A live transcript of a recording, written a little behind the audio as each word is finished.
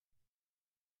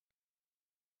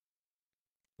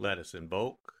Let us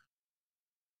invoke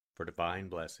for divine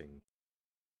blessing.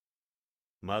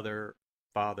 Mother,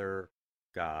 Father,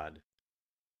 God,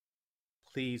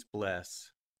 please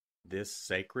bless this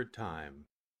sacred time.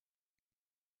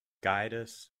 Guide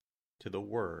us to the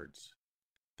words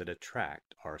that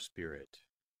attract our spirit.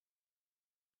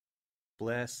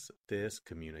 Bless this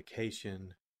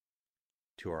communication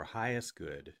to our highest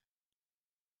good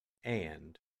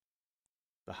and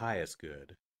the highest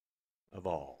good of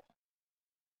all.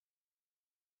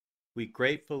 We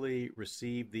gratefully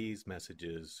receive these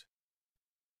messages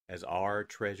as our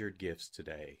treasured gifts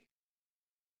today.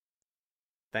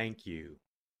 Thank you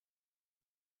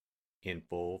in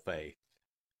full faith.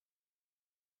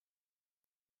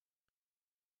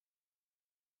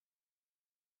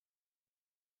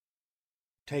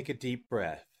 Take a deep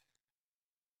breath.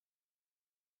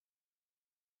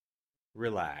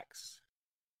 Relax.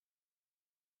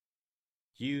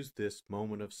 Use this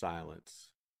moment of silence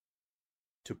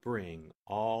to bring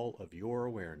all of your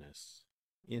awareness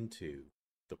into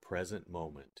the present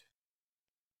moment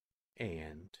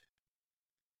and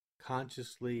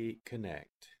consciously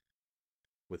connect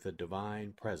with the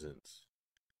divine presence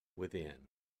within.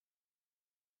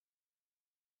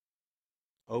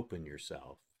 Open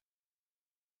yourself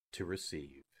to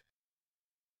receive.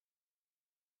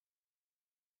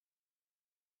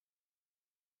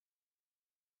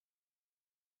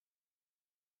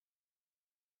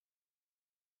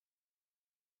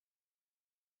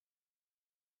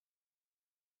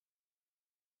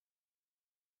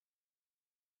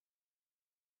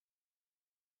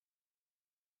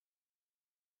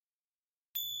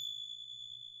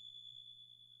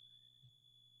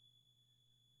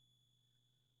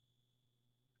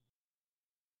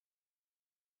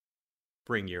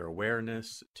 Bring your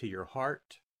awareness to your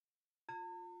heart.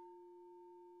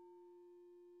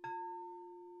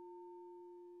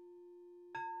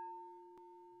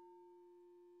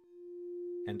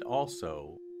 And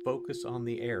also focus on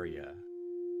the area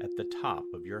at the top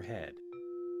of your head.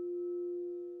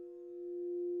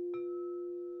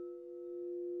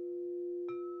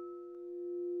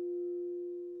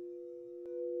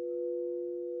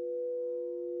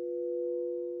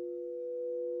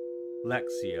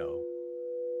 Lectio.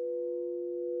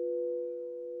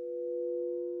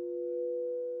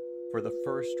 For the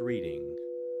first reading,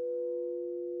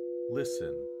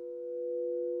 listen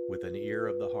with an ear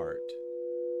of the heart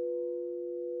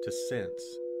to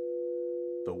sense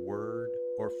the word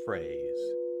or phrase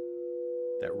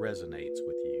that resonates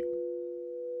with you.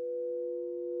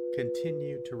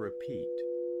 Continue to repeat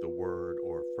the word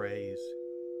or phrase.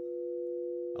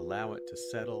 Allow it to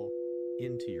settle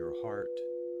into your heart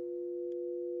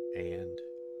and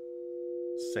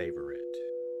savor it.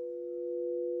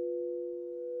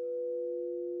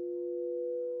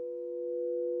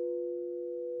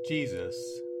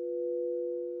 Jesus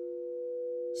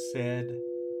said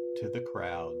to the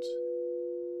crowds,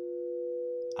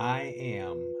 "I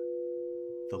am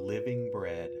the living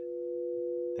bread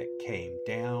that came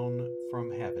down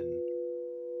from heaven.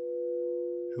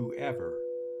 Whoever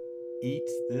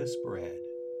eats this bread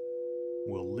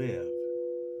will live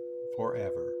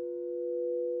forever.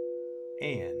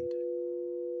 And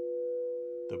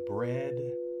the bread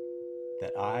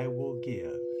that I will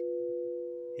give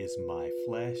is my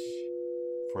flesh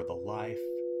for the life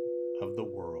of the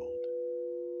world."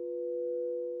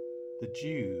 The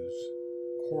Jews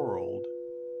quarreled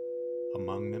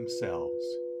among themselves,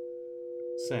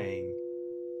 saying,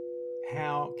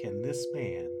 "How can this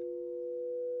man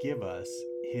give us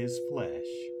his flesh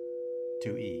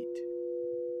to eat?"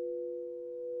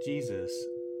 Jesus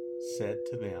said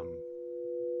to them,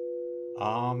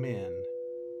 "Amen,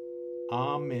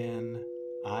 amen,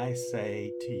 I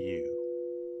say to you,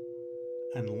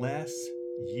 unless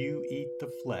you eat the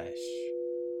flesh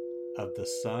of the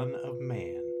Son of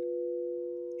Man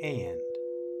and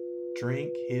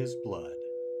drink his blood,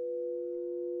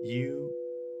 you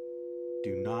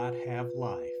do not have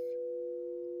life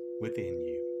within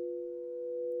you.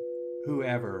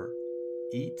 Whoever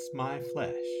eats my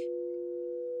flesh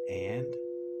and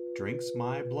drinks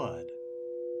my blood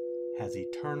has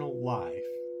eternal life,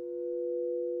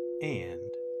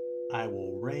 and I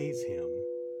will raise him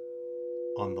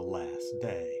on the last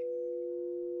day.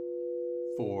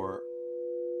 For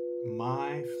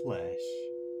my flesh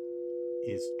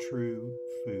is true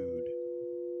food,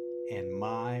 and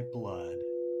my blood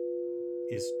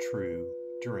is true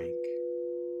drink.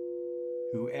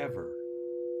 Whoever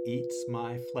eats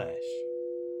my flesh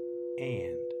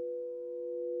and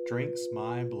drinks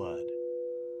my blood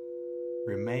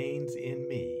remains in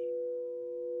me,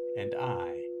 and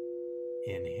I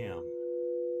in him.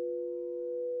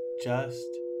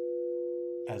 Just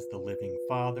as the living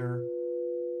Father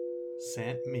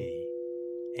sent me,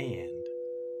 and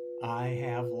I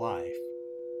have life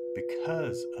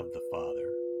because of the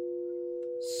Father,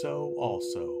 so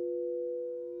also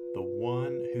the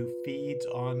one who feeds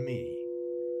on me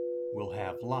will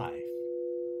have life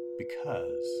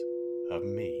because of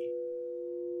me.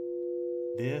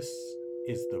 This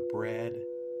is the bread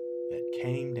that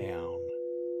came down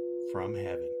from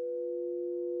heaven.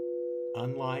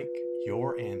 Unlike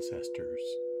your ancestors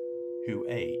who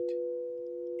ate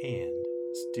and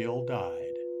still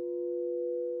died,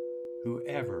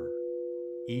 whoever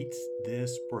eats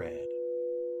this bread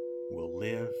will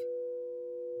live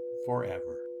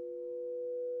forever.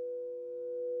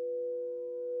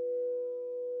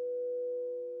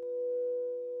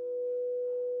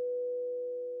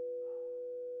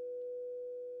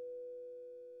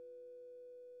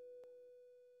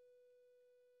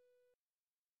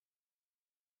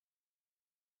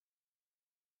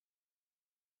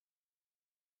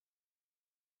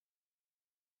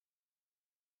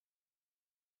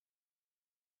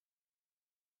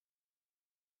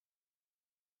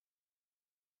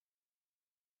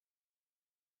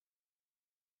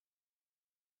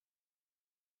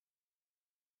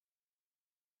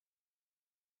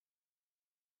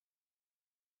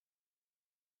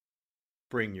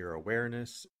 Bring your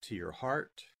awareness to your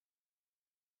heart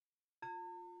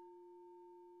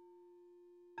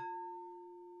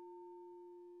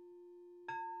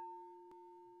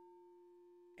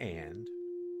and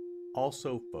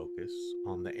also focus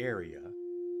on the area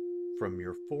from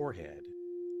your forehead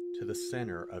to the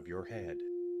center of your head.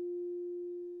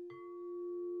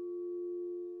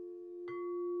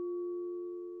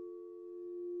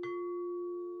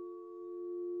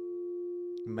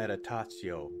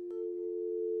 Meditatio.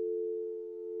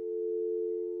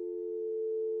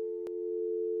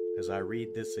 As I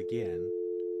read this again,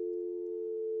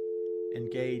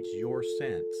 engage your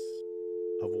sense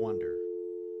of wonder.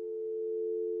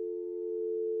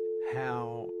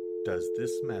 How does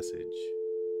this message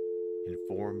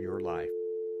inform your life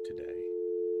today?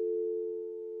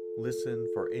 Listen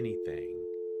for anything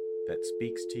that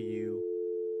speaks to you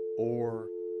or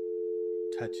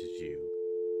touches you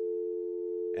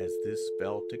as this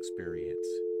felt experience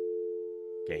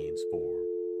gains form.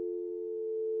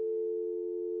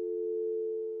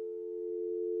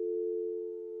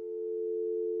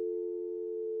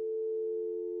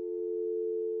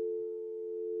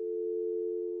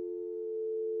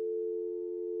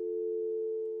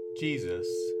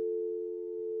 Jesus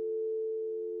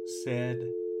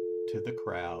said to the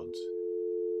crowds,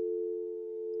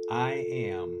 "I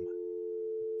am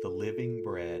the living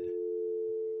bread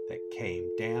that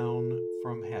came down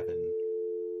from heaven.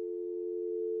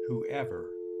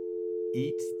 Whoever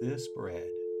eats this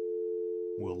bread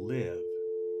will live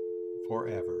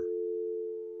forever.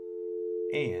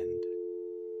 And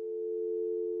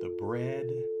the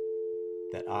bread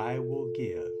that I will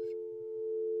give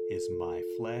is my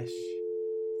flesh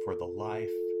for the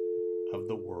life of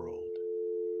the world."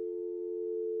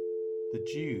 The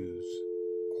Jews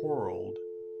quarreled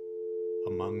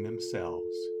among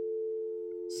themselves,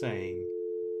 saying,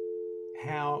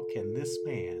 "How can this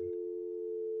man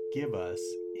give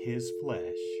us his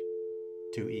flesh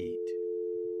to eat?"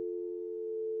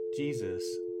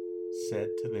 Jesus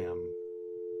said to them,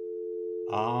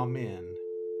 "Amen,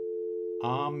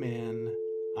 amen,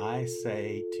 I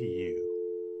say to you,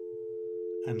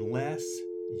 unless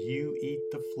you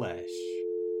eat the flesh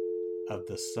of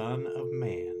the Son of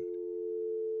Man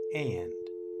and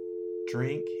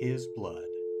drink his blood,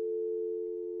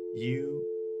 you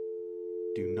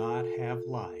do not have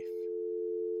life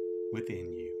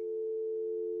within you.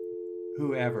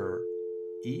 Whoever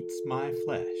eats my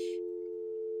flesh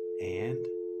and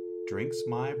drinks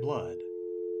my blood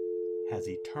has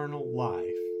eternal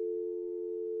life,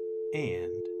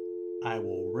 and I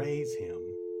will raise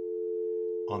him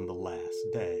on the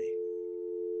last day.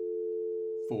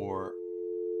 For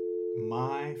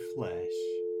my flesh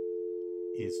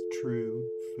is true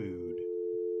food,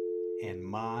 and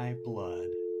my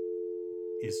blood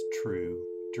is true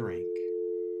drink.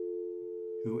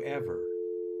 Whoever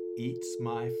eats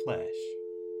my flesh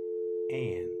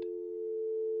and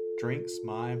drinks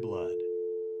my blood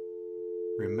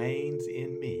remains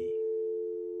in me,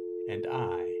 and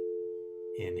I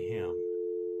in him.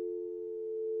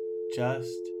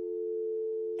 Just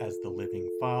as the living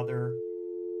Father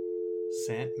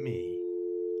sent me,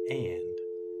 and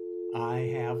I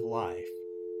have life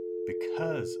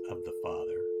because of the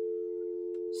Father,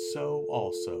 so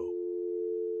also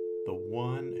the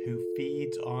one who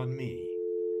feeds on me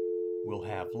will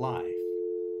have life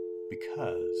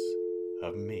because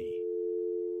of me.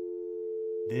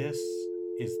 This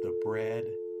is the bread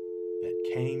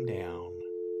that came down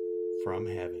from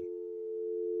heaven.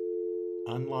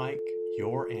 Unlike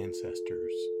your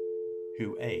ancestors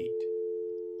who ate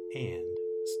and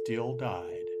still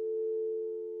died,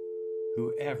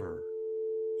 whoever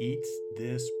eats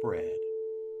this bread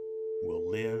will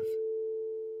live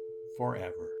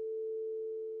forever.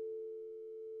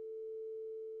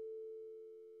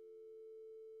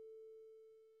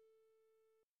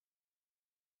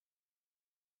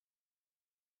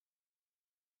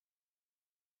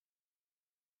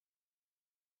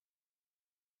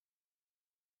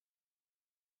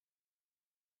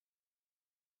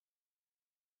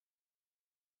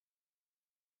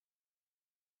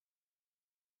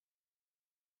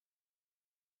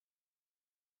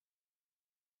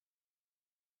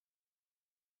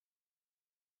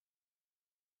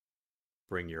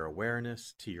 Bring your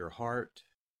awareness to your heart.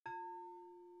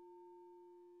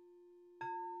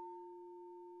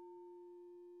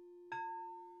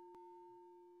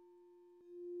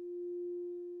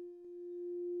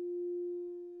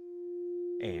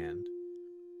 And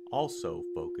also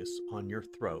focus on your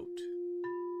throat.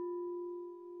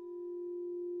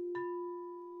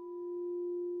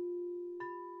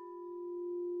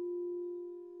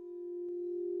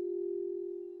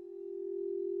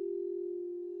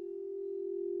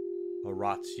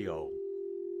 Oratio.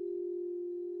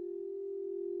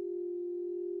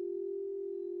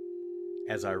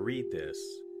 As I read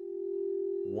this,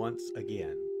 once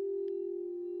again,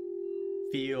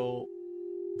 feel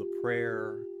the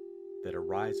prayer that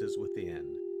arises within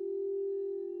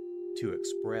to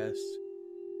express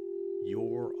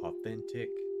your authentic,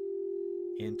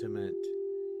 intimate,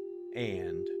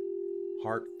 and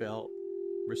heartfelt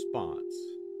response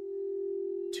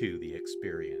to the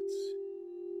experience.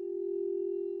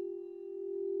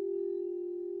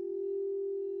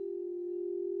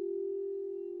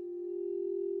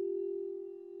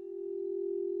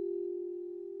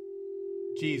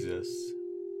 Jesus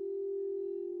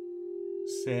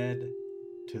said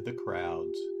to the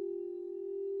crowds,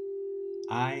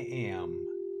 "I am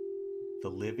the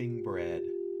living bread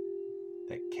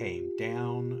that came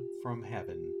down from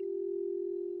heaven.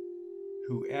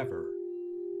 Whoever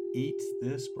eats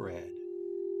this bread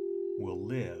will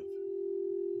live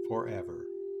forever.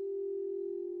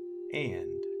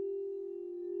 And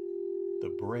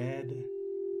the bread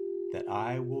that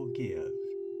I will give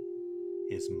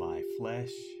is my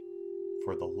flesh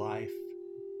for the life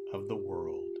of the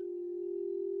world."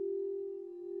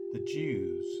 The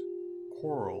Jews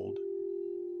quarreled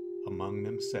among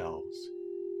themselves,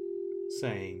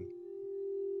 saying,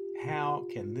 "How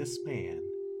can this man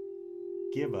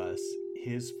give us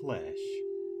his flesh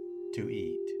to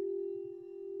eat?"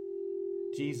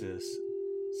 Jesus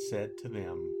said to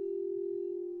them,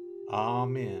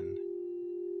 "Amen,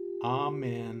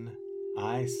 amen,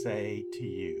 I say to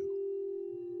you,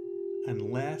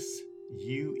 unless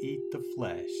you eat the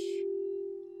flesh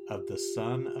of the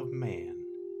Son of Man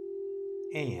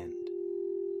and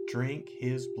drink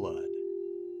his blood,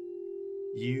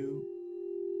 you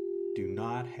do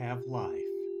not have life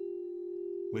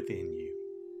within you.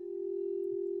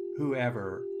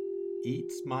 Whoever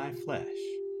eats my flesh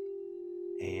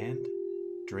and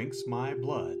drinks my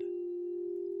blood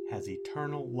has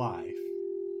eternal life,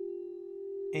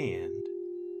 and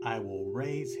I will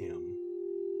raise him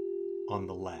on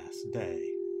the last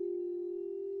day.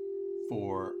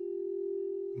 For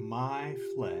my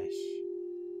flesh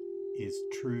is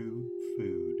true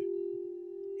food,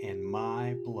 and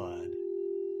my blood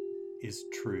is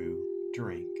true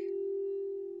drink.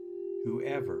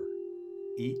 Whoever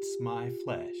eats my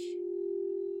flesh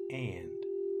and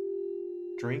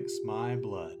drinks my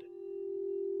blood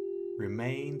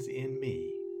remains in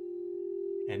me,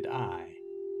 and I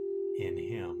in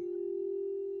him.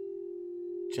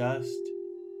 Just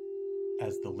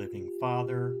as the living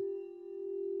Father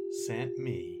sent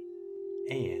me,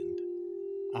 and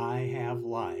I have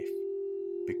life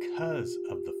because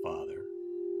of the Father,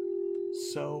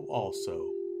 so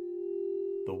also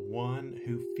the one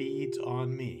who feeds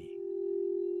on me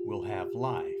will have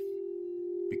life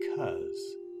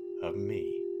because of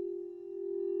me.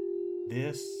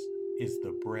 This is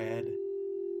the bread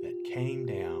that came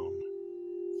down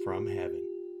from heaven.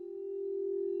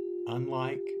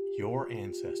 Unlike your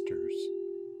ancestors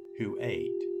who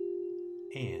ate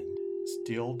and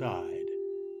still died,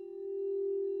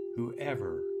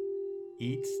 whoever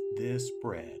eats this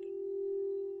bread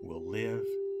will live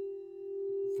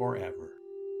forever."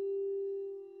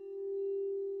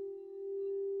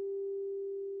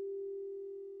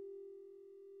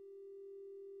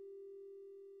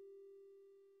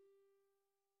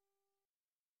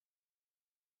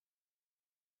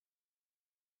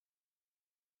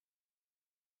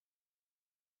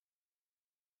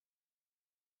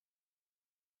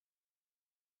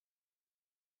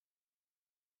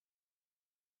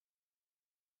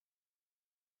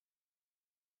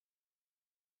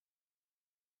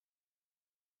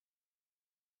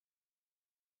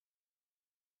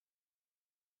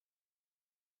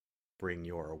 Bring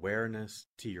your awareness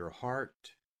to your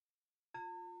heart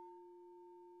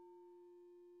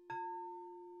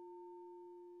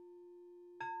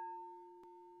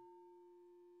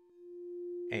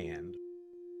and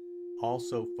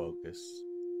also focus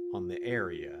on the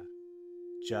area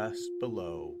just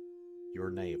below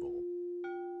your navel.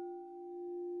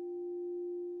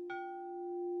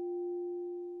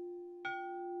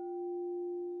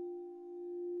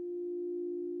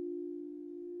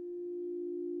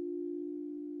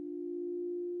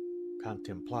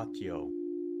 Contemplatio.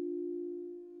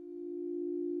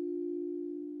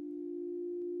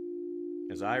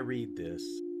 As I read this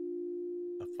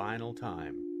a final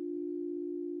time,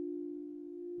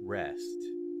 rest.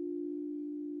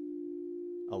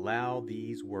 Allow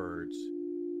these words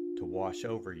to wash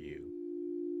over you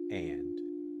and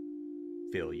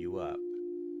fill you up.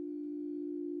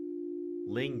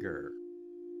 Linger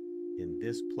in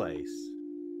this place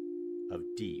of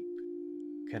deep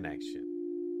connection.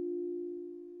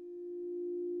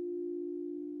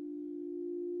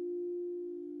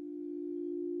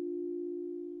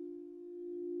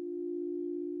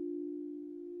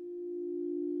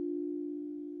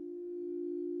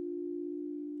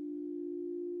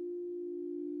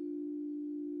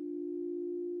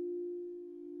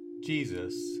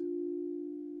 Jesus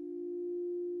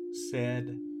said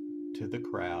to the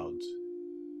crowds,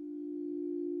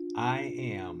 "I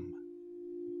am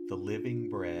the living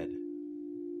bread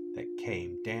that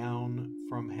came down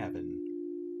from heaven.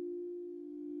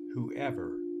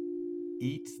 Whoever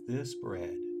eats this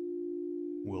bread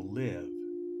will live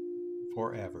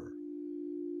forever.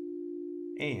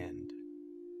 And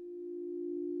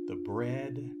the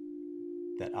bread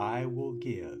that I will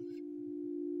give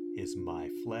is my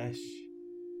flesh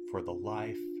for the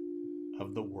life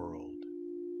of the world."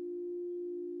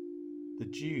 The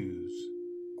Jews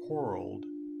quarreled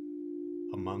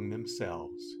among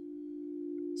themselves,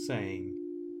 saying,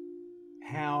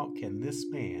 "How can this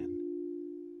man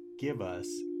give us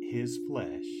his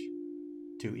flesh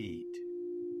to eat?"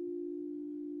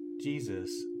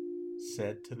 Jesus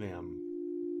said to them,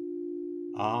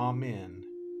 "Amen,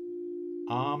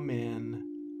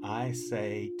 amen, I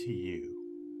say to you,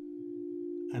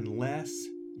 unless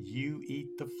you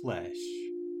eat the flesh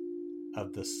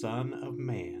of the Son of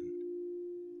Man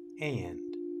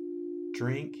and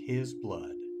drink his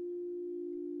blood,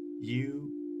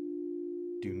 you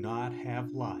do not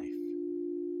have life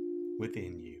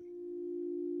within you.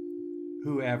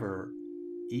 Whoever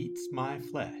eats my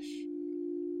flesh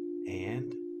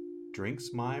and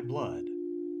drinks my blood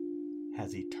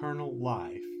has eternal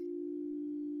life,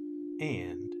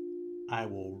 and I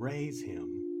will raise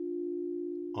him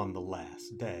on the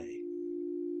last day.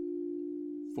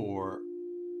 For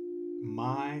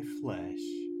my flesh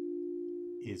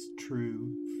is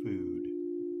true food,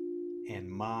 and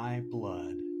my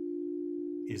blood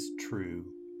is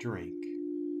true drink.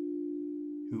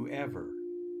 Whoever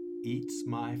eats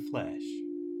my flesh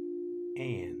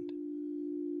and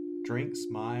drinks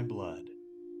my blood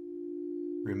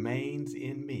remains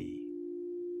in me,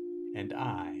 and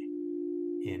I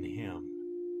in him.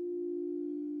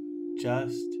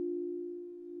 Just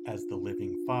as the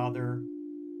living Father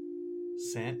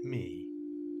sent me,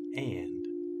 and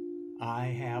I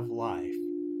have life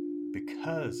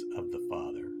because of the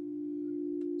Father,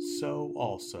 so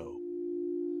also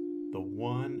the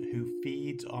one who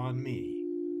feeds on me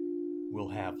will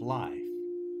have life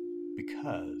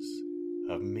because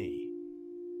of me.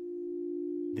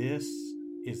 This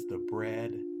is the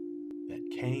bread that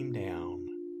came down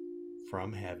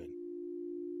from heaven.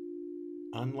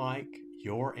 Unlike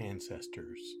your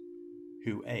ancestors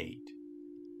who ate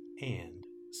and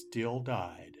still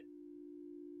died,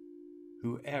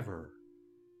 whoever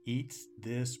eats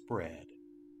this bread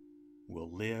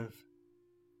will live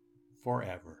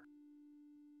forever."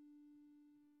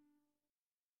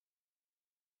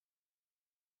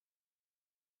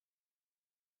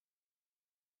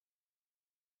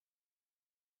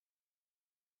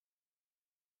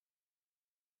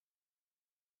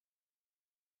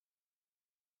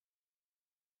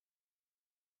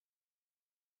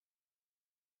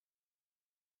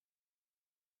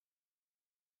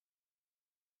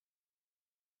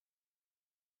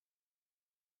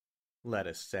 Let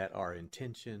us set our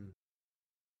intention.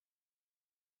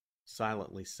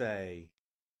 Silently say,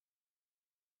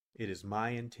 "It is my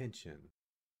intention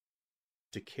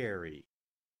to carry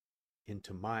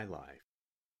into my life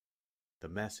the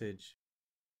message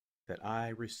that I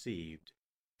received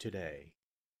today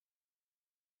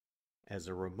as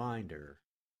a reminder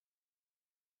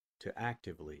to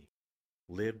actively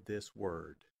live this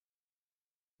word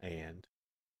and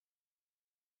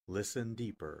listen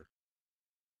deeper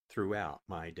throughout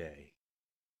my day.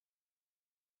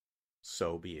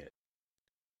 So be it.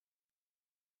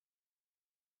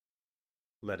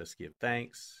 Let us give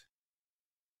thanks.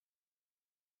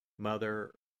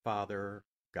 Mother, Father,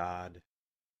 God,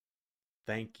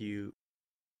 thank you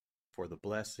for the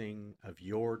blessing of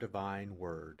your divine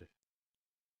word.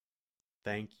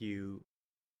 Thank you,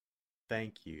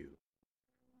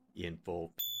 in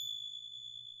full.